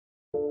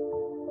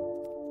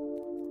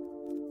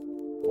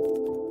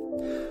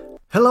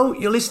Hello,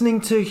 you're listening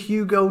to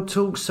Hugo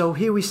Talks. So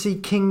here we see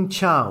King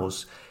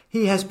Charles.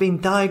 He has been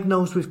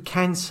diagnosed with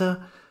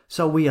cancer,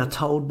 so we are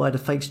told by the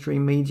fake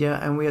stream media,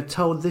 and we are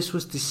told this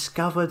was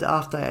discovered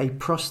after a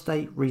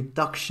prostate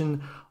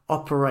reduction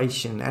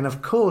operation. And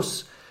of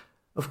course,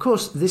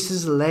 this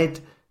has led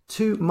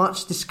to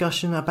much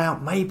discussion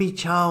about maybe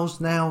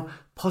Charles now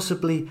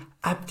possibly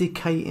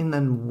abdicating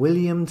and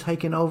William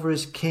taking over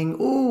as king.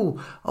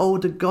 Oh,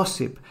 the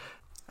gossip.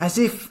 As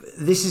if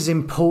this is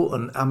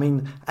important. I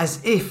mean,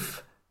 as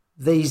if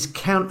these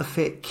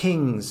counterfeit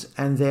kings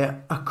and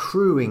their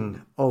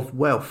accruing of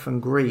wealth and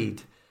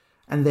greed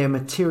and their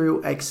material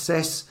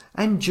excess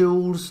and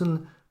jewels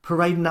and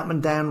parading up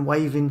and down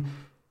waving,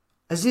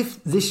 as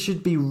if this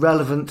should be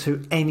relevant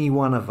to any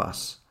one of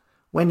us,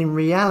 when in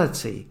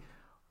reality,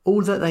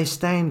 all that they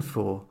stand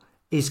for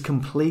is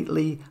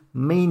completely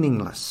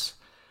meaningless.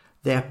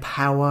 Their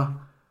power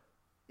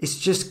is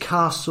just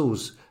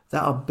castles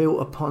that are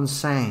built upon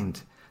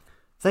sand.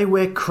 They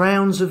wear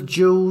crowns of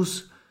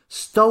jewels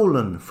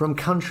stolen from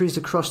countries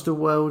across the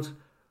world,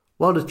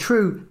 while the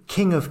true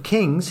King of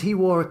Kings, he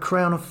wore a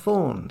crown of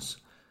thorns.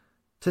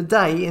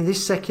 Today, in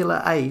this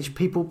secular age,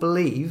 people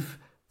believe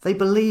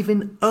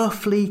in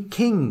earthly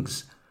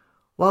kings,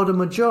 while the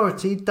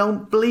majority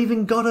don't believe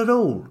in God at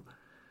all.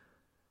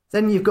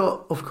 Then you've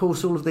got, of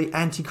course, all of the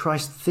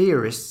Antichrist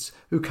theorists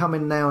who come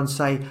in now and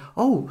say,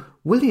 oh,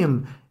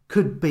 William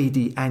could be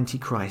the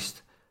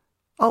Antichrist.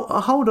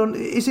 Oh, hold on,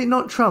 is it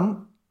not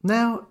Trump?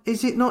 Now,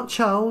 is it not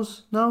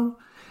Charles? No?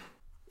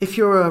 If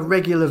you're a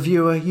regular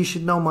viewer, you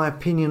should know my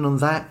opinion on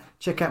that.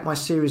 Check out my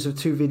series of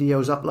 2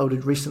 videos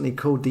uploaded recently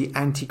called The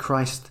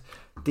Antichrist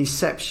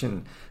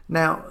Deception.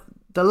 Now,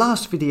 the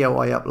last video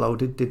I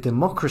uploaded, the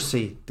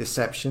Democracy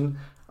Deception,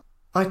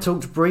 I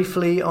talked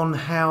briefly on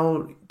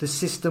how the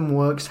system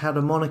works, how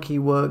the monarchy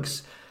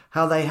works,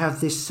 how they have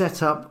this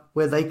setup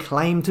where they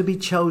claim to be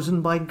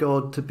chosen by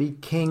God to be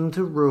king,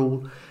 to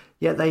rule,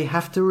 yet they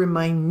have to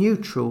remain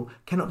neutral,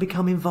 cannot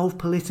become involved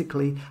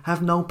politically,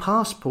 have no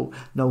passport,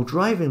 no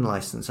driving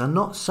license, are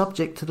not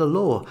subject to the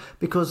law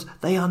because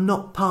they are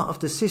not part of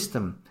the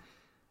system.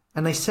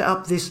 And they set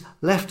up this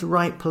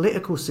left-right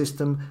political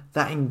system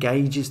that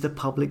engages the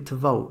public to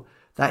vote,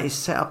 that is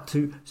set up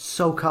to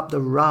soak up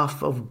the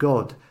wrath of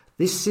God.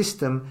 This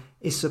system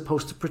is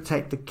supposed to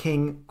protect the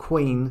king,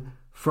 queen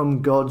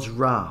from God's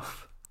wrath.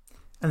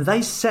 And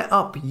they set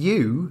up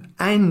you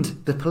and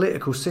the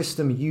political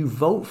system you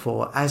vote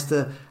for as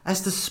the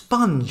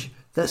sponge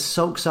that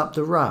soaks up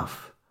the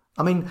wrath.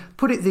 I mean,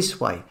 put it this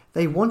way.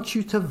 They want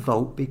you to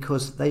vote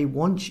because they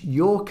want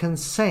your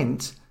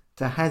consent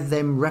to have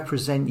them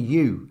represent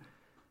you.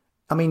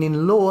 I mean,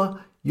 in law,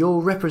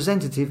 your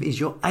representative is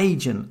your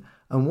agent.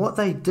 And what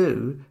they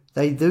do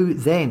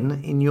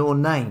then in your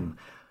name.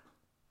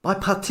 By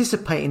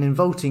participating in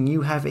voting,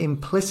 you have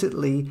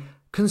implicitly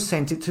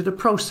consented to the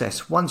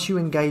process. Once you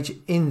engage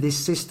in this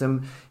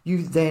system,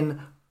 you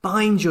then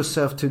bind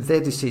yourself to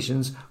their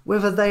decisions,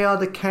 whether they are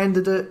the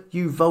candidate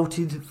you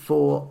voted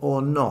for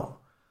or not.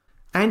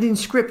 And in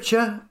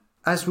Scripture,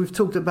 as we've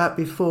talked about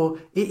before,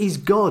 it is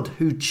God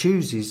who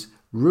chooses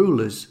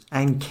rulers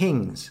and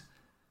kings.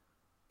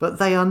 But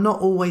they are not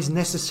always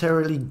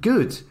necessarily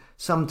good.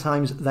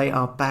 Sometimes they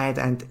are bad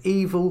and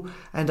evil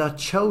and are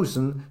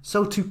chosen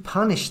so to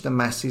punish the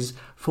masses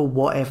for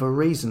whatever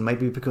reason,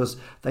 maybe because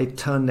they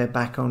turn their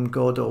back on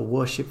God or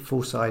worship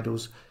false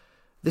idols.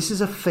 This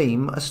is a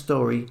theme, a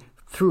story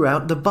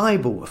throughout the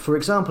Bible. For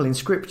example, in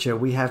Scripture,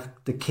 we have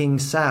the King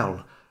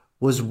Saul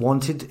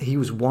he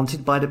was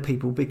wanted by the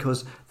people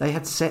because they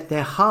had set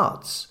their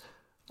hearts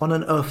on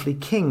an earthly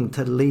king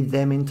to lead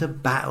them into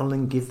battle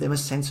and give them a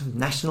sense of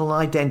national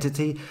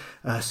identity,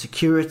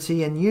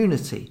 security and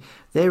unity.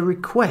 Their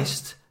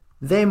request,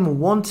 them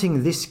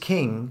wanting this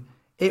king,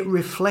 it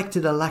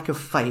reflected a lack of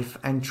faith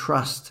and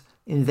trust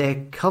in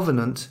their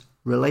covenant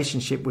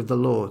relationship with the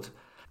Lord.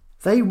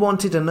 They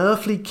wanted an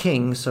earthly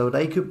king so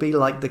they could be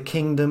like the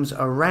kingdoms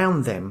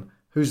around them,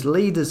 whose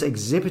leaders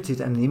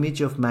exhibited an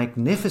image of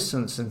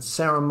magnificence and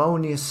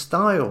ceremonious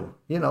style,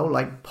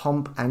 like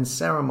pomp and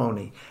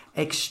ceremony,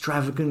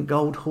 extravagant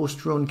gold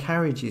horse-drawn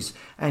carriages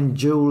and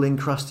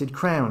jewel-encrusted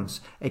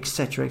crowns,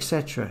 etc.,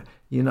 etc.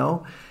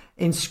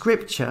 In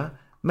Scripture,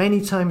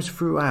 many times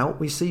throughout,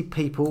 we see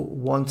people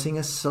wanting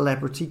a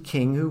celebrity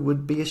king who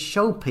would be a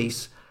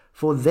showpiece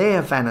for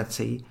their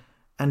vanity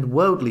and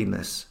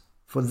worldliness,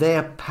 for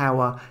their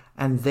power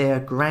and their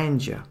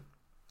grandeur.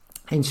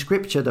 In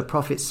Scripture, the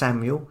prophet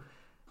Samuel,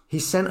 he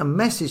sent a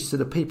message to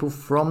the people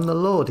from the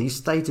Lord. He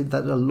stated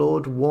that the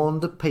Lord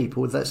warned the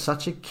people that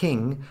such a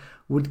king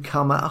would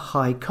come at a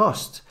high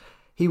cost.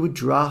 He would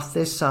draft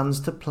their sons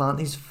to plant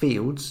his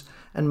fields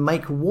and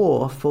make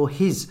war for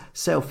his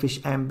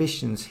selfish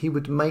ambitions. He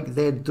would make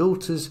their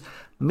daughters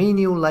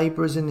menial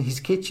labourers in his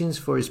kitchens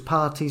for his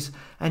parties,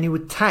 and he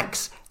would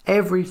tax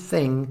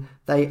everything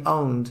they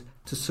owned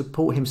to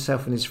support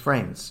himself and his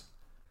friends.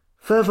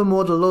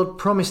 Furthermore, the Lord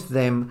promised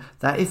them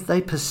that if they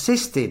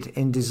persisted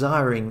in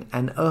desiring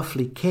an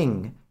earthly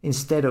king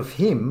instead of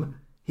him,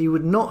 he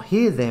would not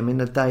hear them in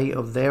the day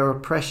of their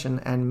oppression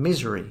and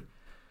misery.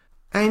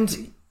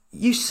 And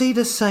you see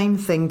the same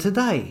thing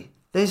today.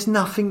 There's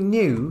nothing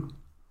new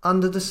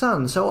under the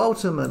sun. So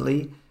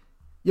ultimately,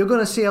 you're going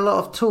to see a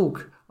lot of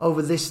talk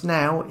over this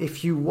now.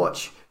 If you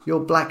watch your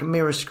Black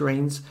Mirror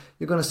screens,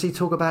 you're going to see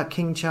talk about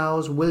King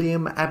Charles,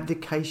 William,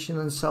 abdication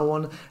and so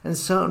on. And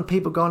certain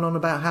people going on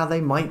about how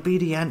they might be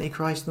the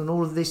Antichrist, and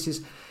all of this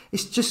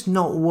it's just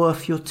not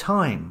worth your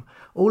time.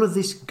 All of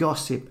this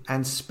gossip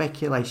and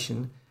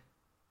speculation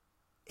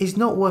is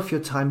not worth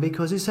your time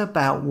because it's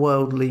about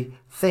worldly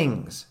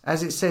things.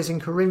 As it says in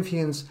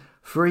Corinthians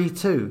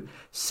 3:2,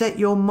 set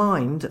your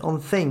mind on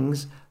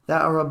things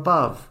that are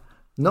above,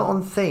 not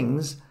on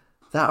things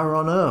that are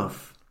on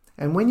earth.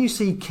 And when you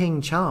see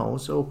King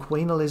Charles or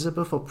Queen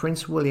Elizabeth or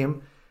Prince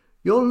William,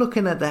 you're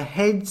looking at the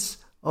heads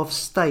of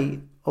state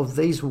of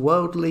these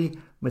worldly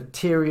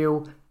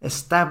material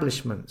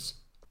establishments,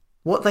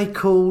 what they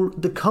call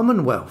the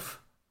Commonwealth.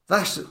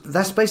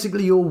 That's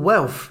basically your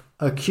wealth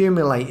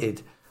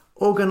accumulated.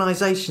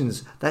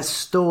 Organizations that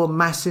store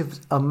massive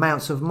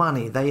amounts of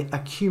money. They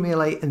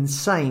accumulate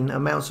insane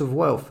amounts of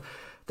wealth.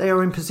 They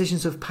are in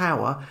positions of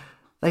power.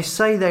 They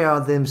say they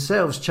are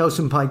themselves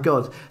chosen by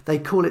God. They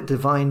call it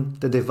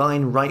the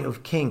divine right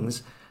of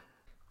kings.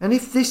 And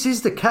if this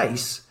is the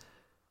case,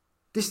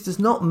 this does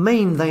not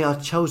mean they are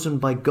chosen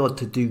by God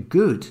to do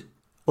good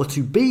or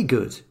to be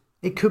good.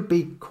 It could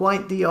be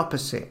quite the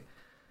opposite.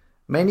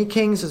 Many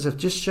kings, as I've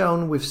just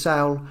shown with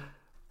Saul,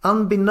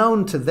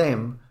 unbeknown to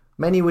them,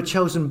 many were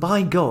chosen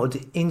by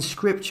God in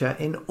Scripture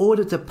in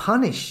order to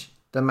punish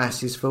the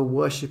masses for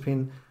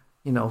worshipping,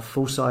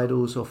 false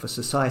idols, or for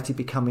society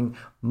becoming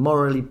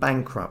morally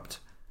bankrupt.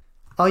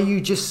 Are you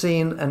just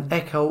seeing an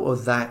echo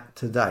of that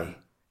today?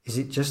 Is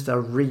it just a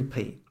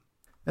repeat?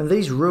 And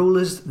these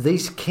rulers,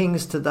 these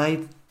kings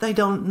today, they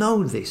don't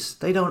know this.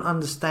 They don't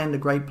understand the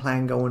great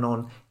plan going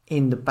on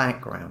in the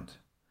background.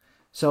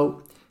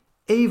 So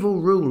evil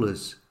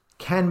rulers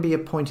can be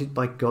appointed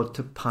by God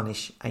to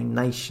punish a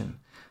nation.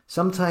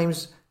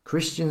 Sometimes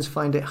Christians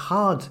find it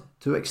hard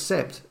to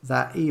accept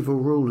that evil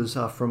rulers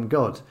are from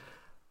God.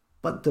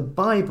 But the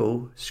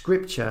Bible,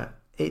 Scripture,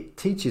 it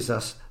teaches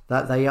us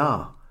that they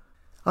are.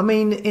 I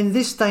mean, in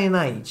this day and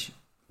age,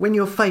 when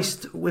you're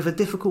faced with a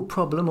difficult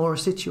problem or a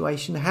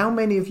situation, how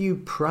many of you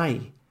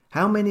pray?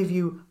 How many of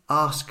you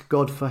ask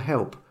God for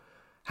help?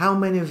 How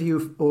many of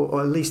you,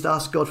 or at least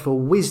ask God for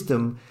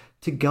wisdom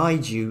to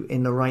guide you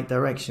in the right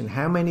direction?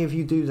 How many of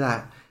you do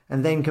that?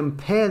 And then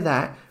compare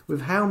that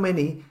with how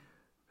many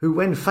who,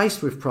 when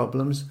faced with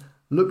problems,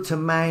 look to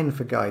man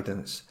for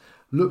guidance,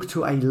 look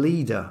to a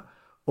leader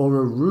or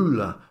a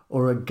ruler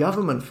or a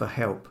government for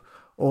help,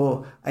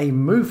 or a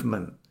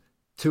movement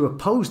to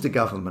oppose the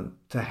government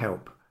to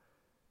help.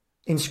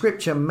 In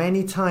Scripture,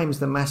 many times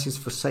the masses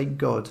forsake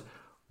God,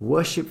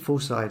 worship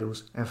false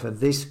idols, and for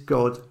this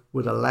God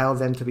would allow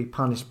them to be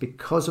punished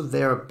because of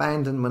their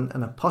abandonment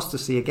and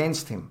apostasy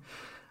against him.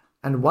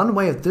 And one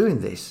way of doing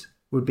this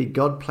would be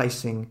God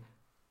placing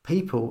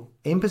people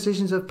in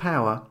positions of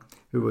power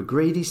who were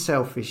greedy,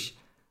 selfish,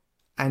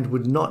 and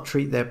would not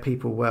treat their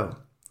people well.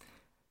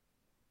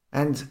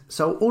 And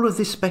so all of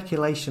this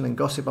speculation and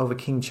gossip over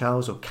King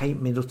Charles or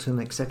Kate Middleton,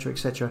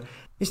 etc.,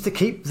 is to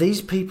keep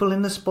these people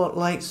in the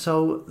spotlight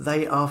so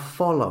they are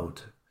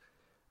followed.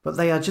 But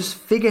they are just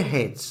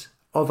figureheads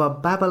of a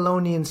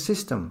Babylonian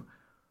system,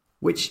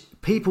 which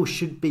people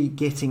should be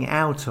getting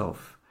out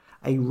of.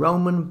 A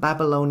Roman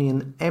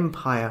Babylonian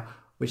empire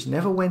which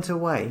never went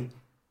away.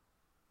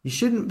 You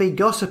shouldn't be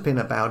gossiping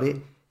about it.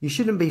 You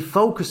shouldn't be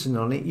focusing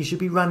on it. You should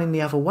be running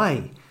the other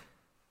way.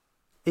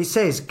 It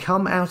says,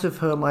 come out of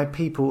her, my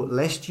people,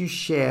 lest you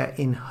share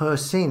in her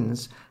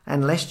sins,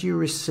 and lest you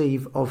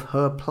receive of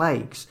her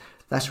plagues.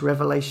 That's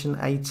Revelation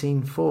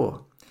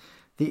 18:4.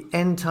 The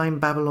end-time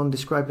Babylon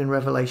described in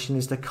Revelation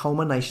is the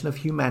culmination of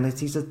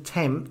humanity's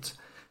attempt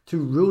to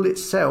rule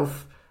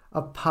itself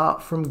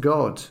apart from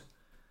God.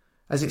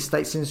 As it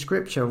states in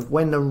Scripture,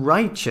 when the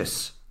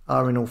righteous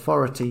are in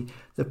authority,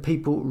 the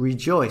people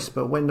rejoice,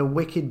 but when the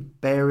wicked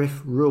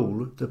beareth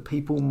rule, the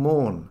people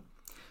mourn.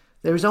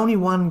 There is only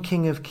one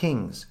King of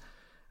Kings,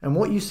 and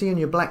what you see on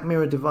your Black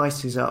Mirror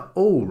devices are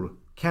all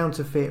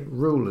counterfeit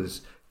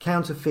rulers,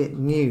 counterfeit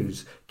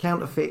news,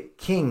 counterfeit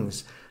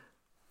kings,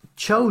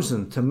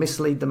 chosen to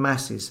mislead the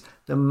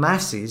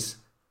masses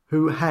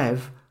who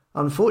have,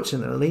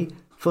 unfortunately,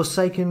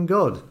 forsaken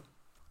God.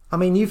 I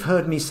mean, you've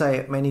heard me say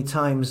it many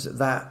times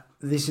that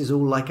this is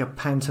all like a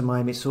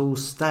pantomime, it's all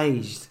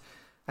staged.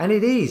 And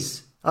it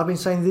is. I've been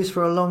saying this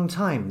for a long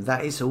time,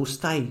 that it's all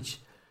staged.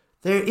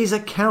 There is a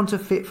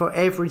counterfeit for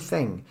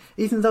everything.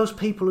 Even those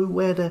people who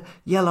wear the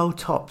yellow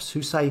tops,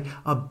 who say,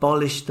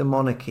 abolish the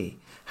monarchy,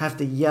 have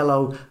the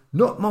yellow,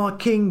 not my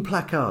king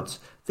placards.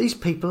 These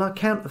people are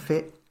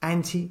counterfeit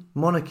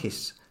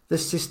anti-monarchists. The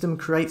system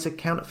creates a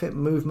counterfeit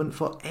movement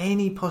for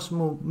any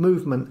possible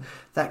movement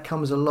that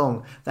comes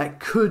along, that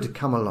could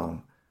come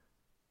along.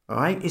 All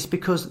right? It's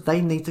because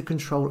they need to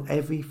control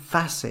every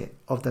facet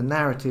of the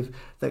narrative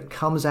that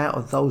comes out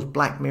of those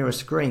Black Mirror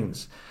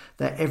screens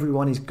that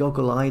everyone is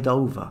goggle-eyed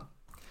over.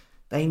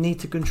 They need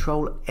to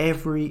control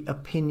every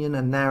opinion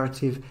and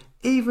narrative,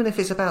 even if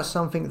it's about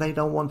something they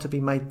don't want to be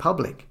made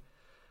public.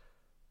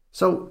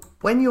 So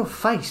when you're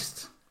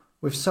faced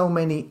with so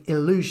many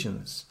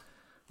illusions,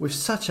 with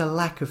such a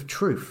lack of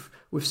truth,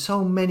 with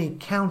so many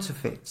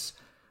counterfeits,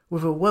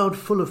 with a world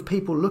full of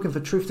people looking for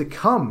truth to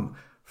come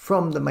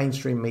from the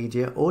mainstream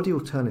media or the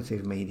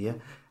alternative media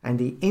and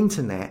the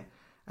internet,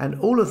 and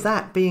all of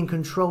that being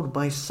controlled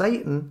by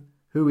Satan,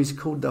 who is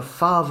called the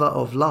father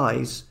of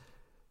lies,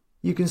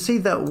 you can see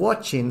that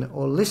watching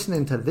or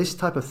listening to this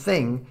type of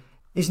thing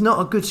is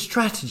not a good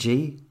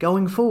strategy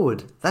going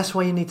forward. That's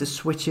why you need to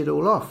switch it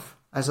all off.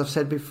 As I've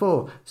said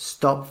before,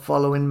 stop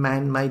following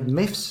man-made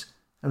myths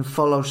and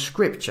follow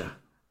scripture.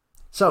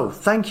 So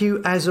thank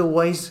you as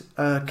always.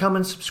 Come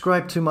and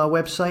subscribe to my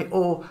website,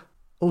 or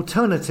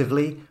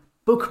alternatively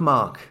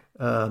bookmark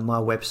my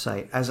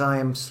website, as I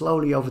am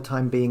slowly over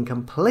time being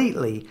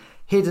completely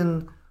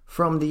hidden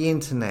from the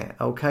internet.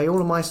 Okay, all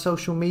of my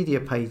social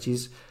media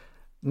pages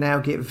now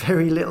get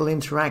very little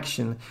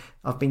interaction.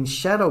 I've been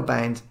shadow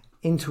banned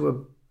into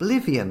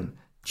oblivion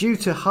due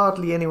to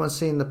hardly anyone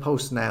seeing the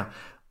post now.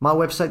 My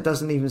website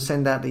doesn't even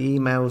send out the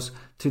emails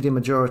to the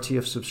majority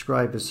of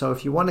subscribers. So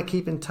if you want to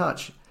keep in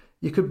touch,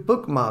 you could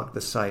bookmark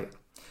the site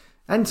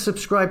and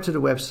subscribe to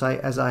the website,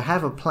 as I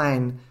have a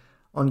plan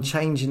on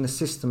changing the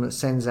system that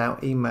sends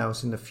out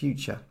emails in the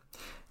future.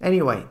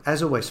 Anyway,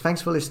 as always,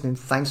 thanks for listening.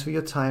 Thanks for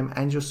your time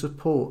and your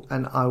support,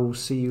 and I will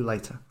see you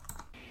later.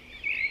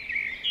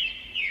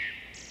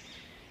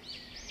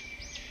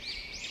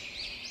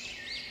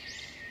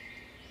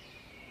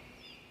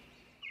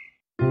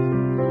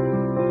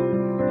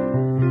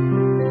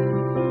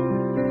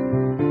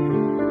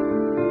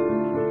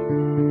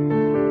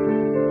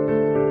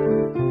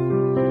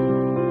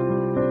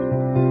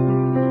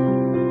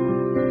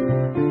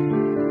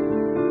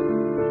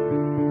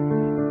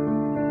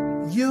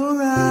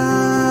 Your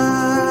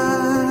eyes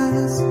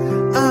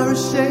are a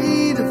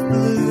shade of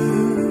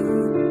blue.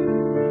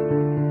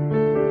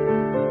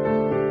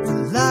 The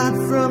light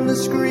from the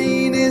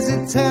screen, is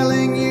it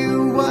telling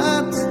you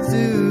what to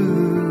do?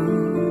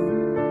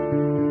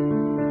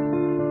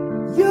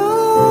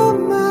 Your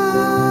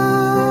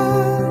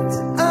mind,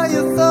 are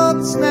your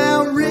thoughts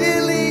now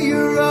really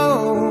your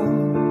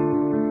own?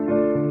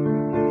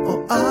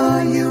 Or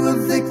are you a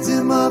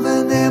victim of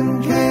an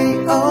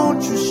MK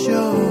Ultra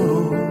show?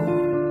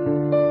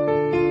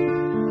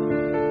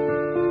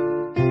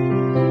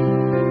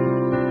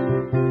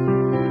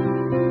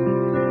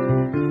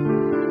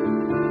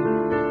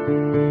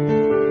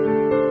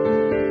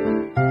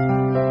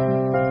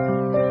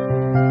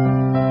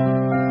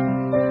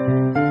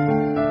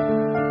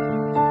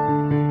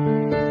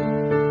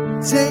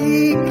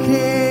 Take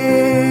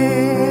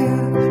care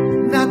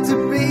not to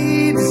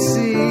be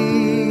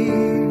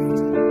deceived.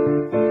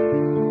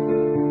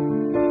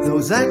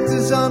 Those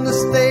actors on the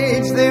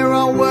stage, they're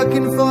all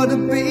working for the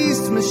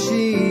beast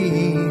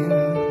machine.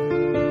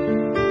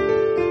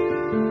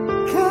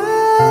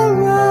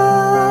 Corrupt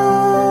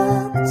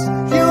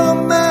your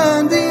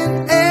mind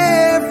in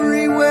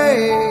every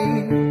way.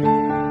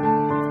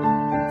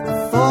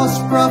 A false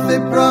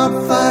prophet brought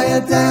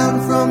fire down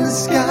from the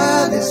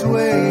sky this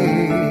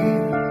way.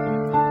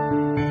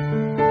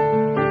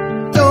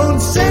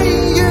 Say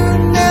you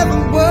never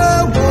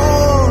were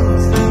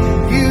warned.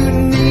 You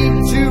need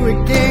to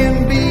again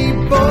be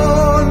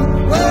born.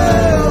 Whoa.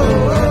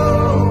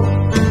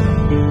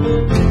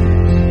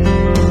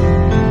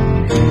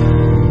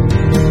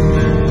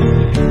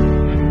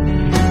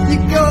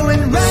 You're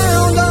going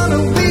round on a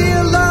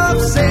wheel of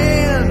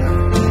sand,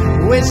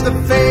 which the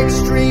fake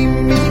stream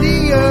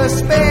media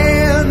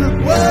span.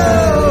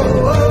 Whoa.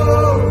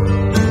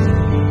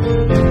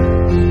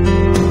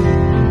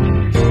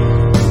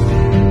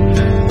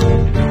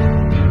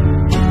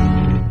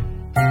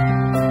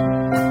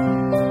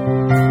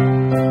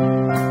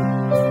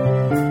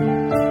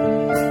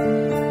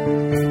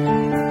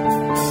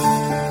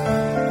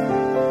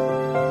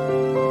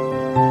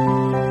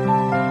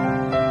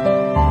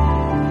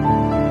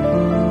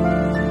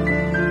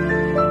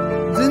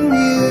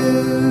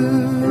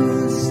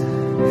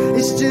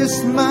 It's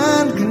just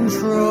mind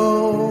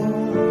control.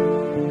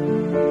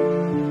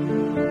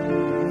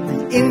 The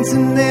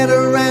internet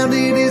around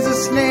it is a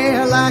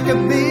snare, like a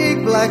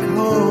big black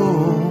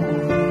hole.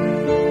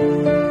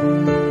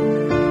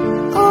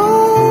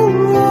 All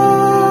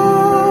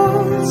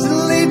roads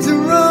lead to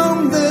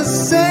Rome, the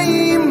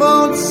same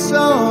old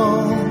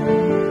song.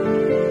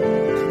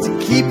 To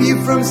keep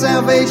you from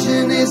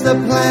salvation is the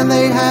plan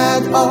they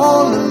had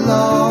all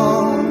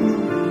along.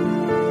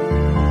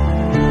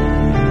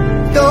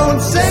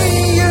 Don't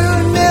say you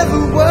never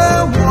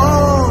were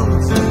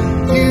warned.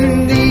 You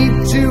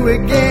need to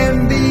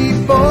again be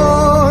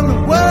born.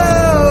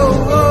 Whoa,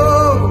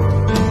 whoa.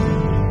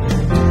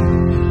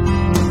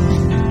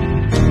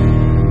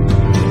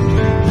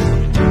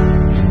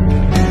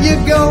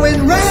 You're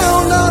going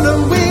round on a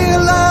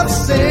wheel of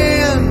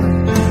sand,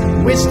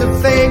 which the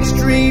fake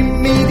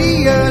stream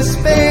media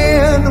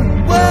span.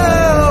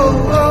 Whoa,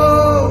 whoa.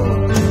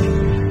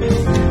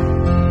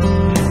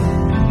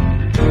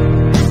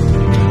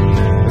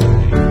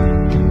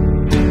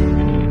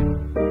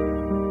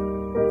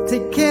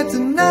 Take care to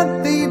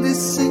not be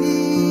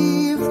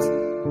deceived.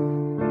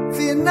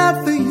 Fear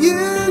not, for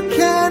you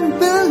can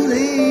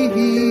believe.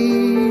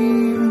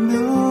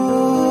 No.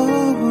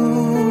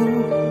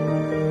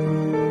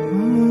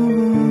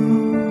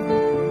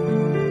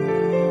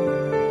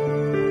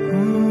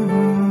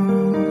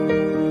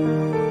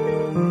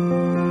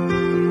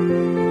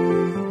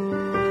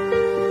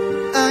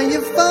 Are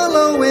you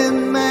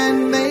following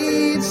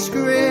man-made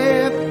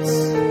scripts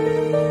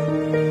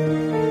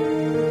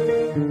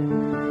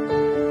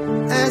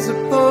as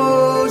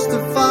opposed to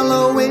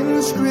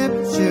following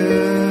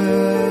scripture?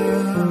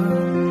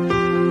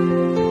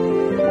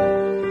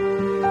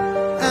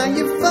 Are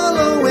you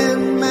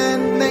following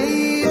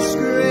man-made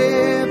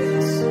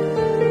scripts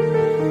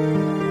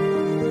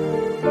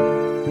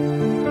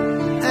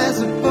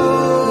as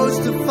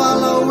opposed to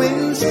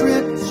following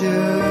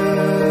scripture?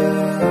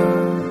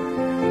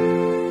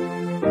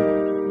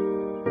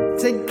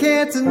 Take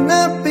care to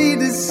not be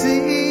deceived.